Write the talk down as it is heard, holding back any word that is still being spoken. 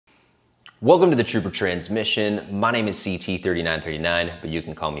Welcome to the Trooper Transmission. My name is CT3939, but you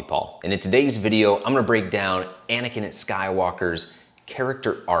can call me Paul. And in today's video, I'm gonna break down Anakin Skywalker's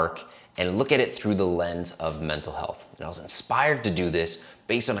character arc and look at it through the lens of mental health. And I was inspired to do this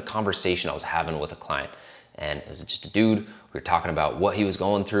based on a conversation I was having with a client. And it was just a dude. We were talking about what he was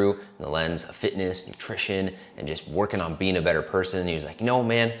going through in the lens of fitness, nutrition, and just working on being a better person. And he was like, no,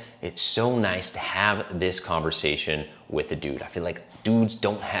 man, it's so nice to have this conversation with a dude. I feel like dudes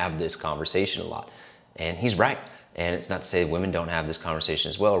don't have this conversation a lot. And he's right. And it's not to say women don't have this conversation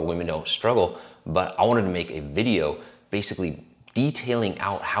as well, or women don't struggle, but I wanted to make a video basically detailing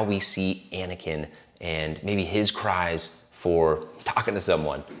out how we see Anakin and maybe his cries for talking to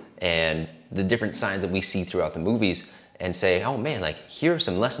someone and the different signs that we see throughout the movies, and say, oh man, like here are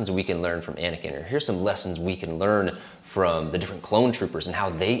some lessons we can learn from Anakin, or here's some lessons we can learn from the different clone troopers and how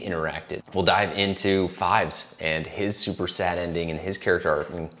they interacted. We'll dive into Fives and his super sad ending and his character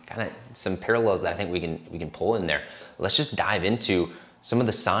arc, and kind of some parallels that I think we can pull in there. Let's just dive into some of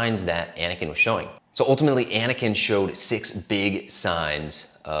the signs that Anakin was showing. So ultimately, Anakin showed 6 big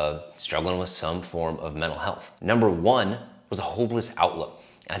signs of struggling with some form of mental health. Number 1 was a hopeless outlook.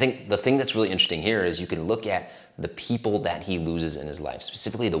 And I think the thing that's really interesting here is you can look at the people that he loses in his life,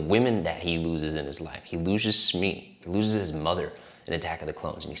 specifically the women that he loses in his life. He loses Shmi, he loses his mother in Attack of the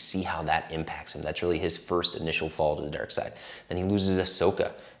Clones, and you see how that impacts him. That's really his first initial fall to the dark side. Then he loses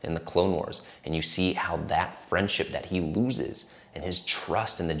Ahsoka in the Clone Wars, and you see how that friendship that he loses and his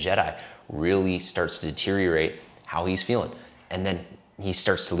trust in the Jedi really starts to deteriorate how he's feeling. And then he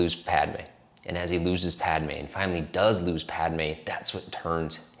starts to lose Padme. And as he loses Padme and finally does lose Padme, that's what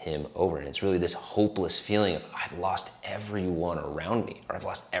turns him over. And it's really this hopeless feeling of, I've lost everyone around me, or I've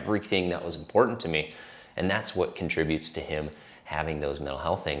lost everything that was important to me. And that's what contributes to him having those mental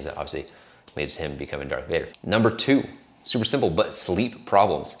health things that obviously leads to him becoming Darth Vader. Number 2, super simple, but sleep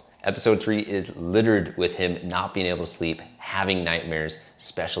problems. Episode 3 is littered with him not being able to sleep, having nightmares,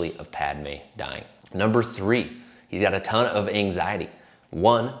 especially of Padme dying. Number 3, he's got a ton of anxiety.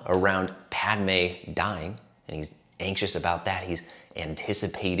 1, around Padme dying, and he's anxious about that. He's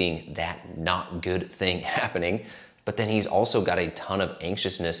anticipating that not good thing happening, but then he's also got a ton of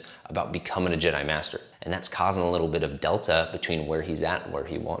anxiousness about becoming a Jedi Master. And that's causing a little bit of delta between where he's at and where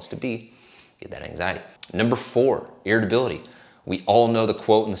he wants to be. Get that anxiety. Number 4, irritability. We all know the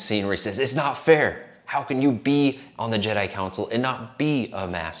quote in the scene where he says, it's not fair. How can you be on the Jedi Council and not be a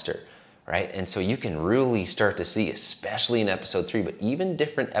master? Right? And so you can really start to see, especially in episode 3, but even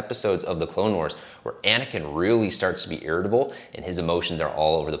different episodes of the Clone Wars, where Anakin really starts to be irritable and his emotions are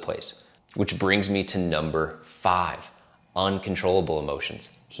all over the place. Which brings me to number 5, uncontrollable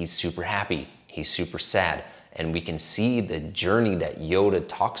emotions. He's super happy, he's super sad, and we can see the journey that Yoda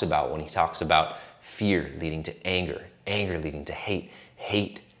talks about when he talks about fear leading to anger, anger leading to hate,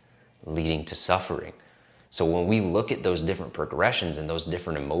 hate leading to suffering. So when we look at those different progressions and those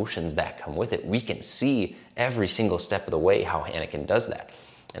different emotions that come with it, we can see every single step of the way how Anakin does that.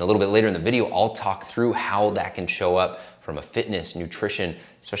 And a little bit later in the video, I'll talk through how that can show up from a fitness, nutrition,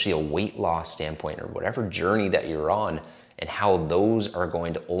 especially a weight loss standpoint, or whatever journey that you're on, and how those are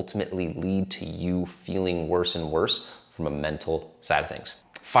going to ultimately lead to you feeling worse and worse from a mental side of things.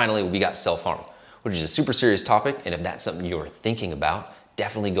 Finally, we got self-harm, which is a super serious topic. And if that's something you're thinking about,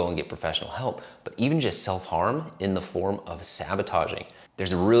 definitely go and get professional help. But even just self-harm in the form of sabotaging.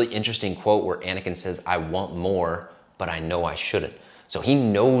 There's a really interesting quote where Anakin says, I want more, but I know I shouldn't. So he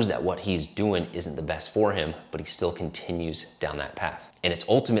knows that what he's doing isn't the best for him, but he still continues down that path. And it's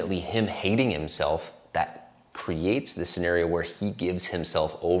ultimately him hating himself that creates the scenario where he gives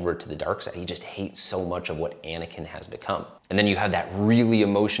himself over to the dark side. He just hates so much of what Anakin has become. And then you have that really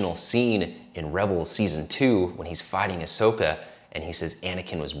emotional scene in Rebels Season 2 when he's fighting Ahsoka, and he says,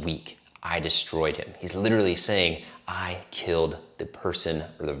 Anakin was weak. I destroyed him. He's literally saying, I killed the person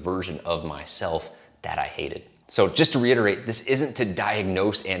or the version of myself that I hated. So just to reiterate, this isn't to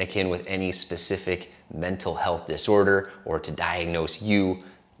diagnose Anakin with any specific mental health disorder or to diagnose you.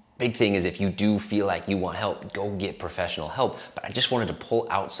 Big thing is if you do feel like you want help, go get professional help. But I just wanted to pull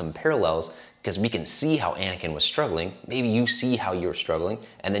out some parallels because we can see how Anakin was struggling. Maybe you see how you're struggling,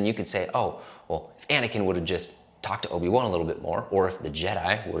 and then you can say, oh, well, if Anakin would have just talked to Obi-Wan a little bit more, or if the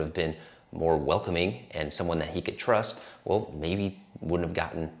Jedi would have been more welcoming and someone that he could trust, well, maybe wouldn't have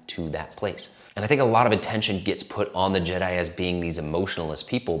gotten to that place. And I think a lot of attention gets put on the Jedi as being these emotionless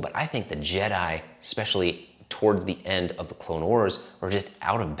people, but I think the Jedi, especially towards the end of the Clone Wars, were just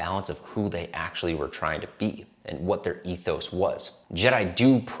out of balance of who they actually were trying to be and what their ethos was. Jedi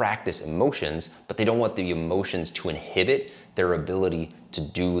do practice emotions, but they don't want the emotions to inhibit their ability to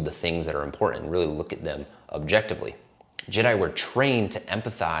do the things that are important and really look at them objectively. Jedi were trained to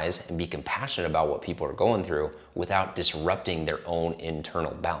empathize and be compassionate about what people are going through without disrupting their own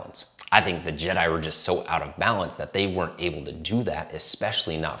internal balance. I think the Jedi were just so out of balance that they weren't able to do that,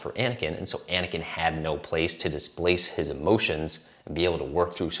 especially not for Anakin. And so Anakin had no place to displace his emotions and be able to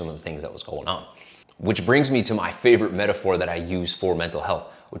work through some of the things that was going on. Which brings me to my favorite metaphor that I use for mental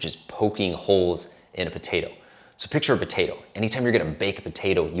health, which is poking holes in a potato. So picture a potato. Anytime you're gonna bake a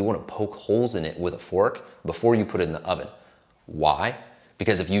potato, you wanna poke holes in it with a fork before you put it in the oven. Why?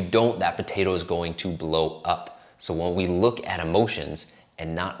 Because if you don't, that potato is going to blow up. So when we look at emotions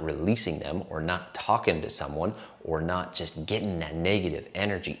and not releasing them, or not talking to someone, or not just getting that negative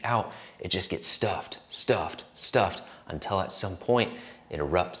energy out, it just gets stuffed until at some point it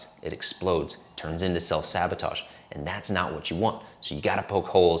erupts, it explodes, turns into self-sabotage. And that's not what you want. So you gotta poke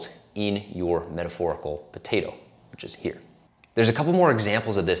holes in your metaphorical potato, which is here. There's a couple more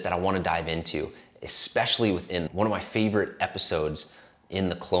examples of this that I wanna dive into, especially within one of my favorite episodes in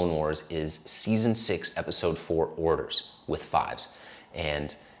the Clone Wars is season 6, episode 4, Orders with Fives.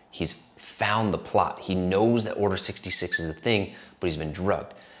 And he's found the plot. He knows that Order 66 is a thing, but he's been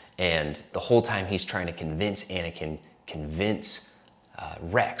drugged. And the whole time he's trying to convince Anakin, convince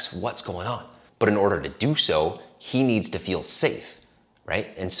Rex what's going on. But in order to do so, he needs to feel safe, right?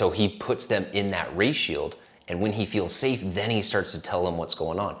 And so he puts them in that ray shield. And when he feels safe, then he starts to tell them what's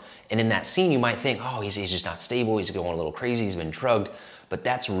going on. And in that scene, you might think, oh, he's just not stable. He's going a little crazy. He's been drugged. But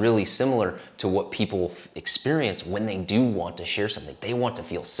that's really similar to what people experience when they do want to share something. They want to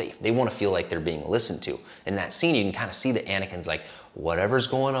feel safe. They want to feel like they're being listened to. In that scene, you can kind of see that Anakin's like, whatever's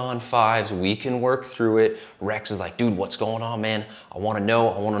going on, Fives, we can work through it. Rex is like, dude, what's going on, man? I want to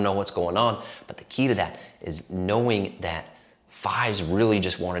know what's going on. But the key to that is knowing that Fives really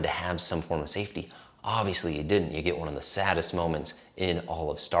just wanted to have some form of safety. Obviously you didn't. You get one of the saddest moments in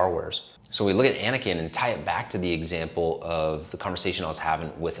all of Star Wars. So we look at Anakin and tie it back to the example of the conversation I was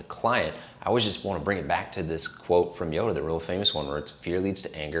having with a client. I always just want to bring it back to this quote from Yoda, the real famous one, where it's fear leads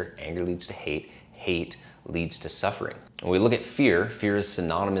to anger, anger leads to hate, hate leads to suffering. When we look at fear, fear is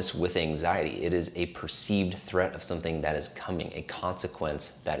synonymous with anxiety. It is a perceived threat of something that is coming, a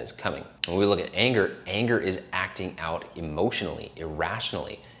consequence that is coming. When we look at anger, anger is acting out emotionally,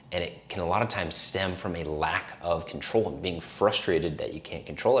 irrationally. And it can a lot of times stem from a lack of control and being frustrated that you can't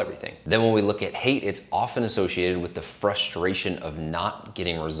control everything. Then when we look at hate, it's often associated with the frustration of not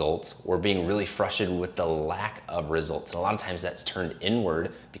getting results or being really frustrated with the lack of results. And a lot of times that's turned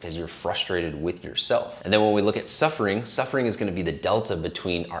inward because you're frustrated with yourself. And then when we look at suffering, suffering is gonna be the delta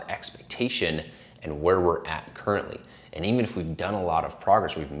between our expectation and where we're at currently. And even if we've done a lot of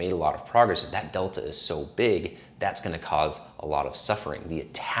progress, we've made a lot of progress, if that delta is so big, that's gonna cause a lot of suffering. The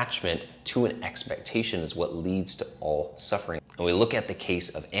attachment to an expectation is what leads to all suffering. And we look at the case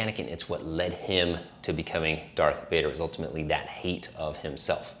of Anakin, it's what led him to becoming Darth Vader. It was ultimately that hate of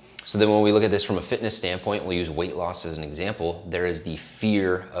himself. So then when we look at this from a fitness standpoint, we'll use weight loss as an example, there is the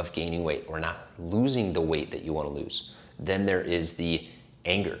fear of gaining weight or not losing the weight that you wanna lose. Then there is the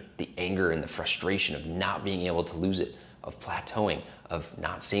anger and the frustration of not being able to lose it, of plateauing, of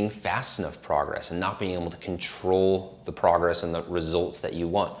not seeing fast enough progress and not being able to control the progress and the results that you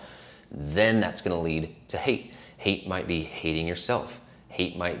want. Then that's gonna lead to hate. Hate might be hating yourself.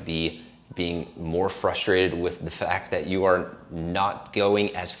 Hate might be being more frustrated with the fact that you are not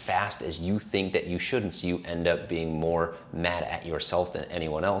going as fast as you think that you should, and so you end up being more mad at yourself than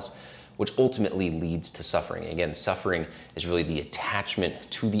anyone else, which ultimately leads to suffering. Again, suffering is really the attachment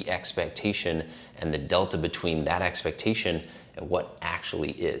to the expectation and the delta between that expectation and what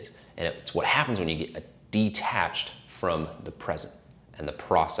actually is. And it's what happens when you get detached from the present and the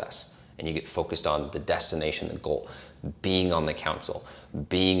process, and you get focused on the destination, the goal, being on the council,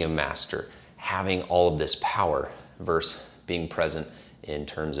 being a master, having all of this power versus being present in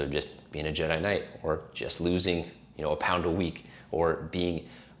terms of just being a Jedi Knight or just losing, a pound a week, or being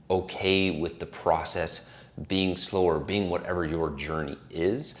okay with the process, being slower, being whatever your journey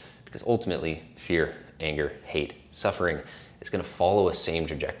is, because ultimately fear, anger, hate, suffering is gonna follow a same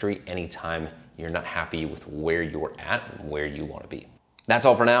trajectory anytime you're not happy with where you're at and where you wanna be. That's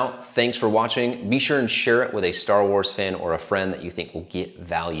all for now. Thanks for watching. Be sure and share it with a Star Wars fan or a friend that you think will get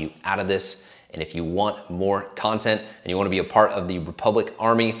value out of this. And if you want more content and you wanna be a part of the Republic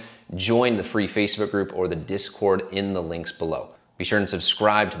Army, join the free Facebook group or the Discord in the links below. Be sure and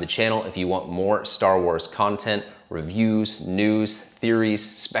subscribe to the channel if you want more Star Wars content, reviews, news, theories,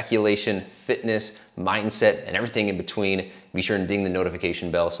 speculation, fitness, mindset, and everything in between. Be sure and ding the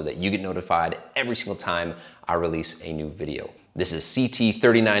notification bell so that you get notified every single time I release a new video. This is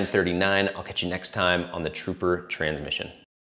CT3939. I'll catch you next time on the Trooper Transmission.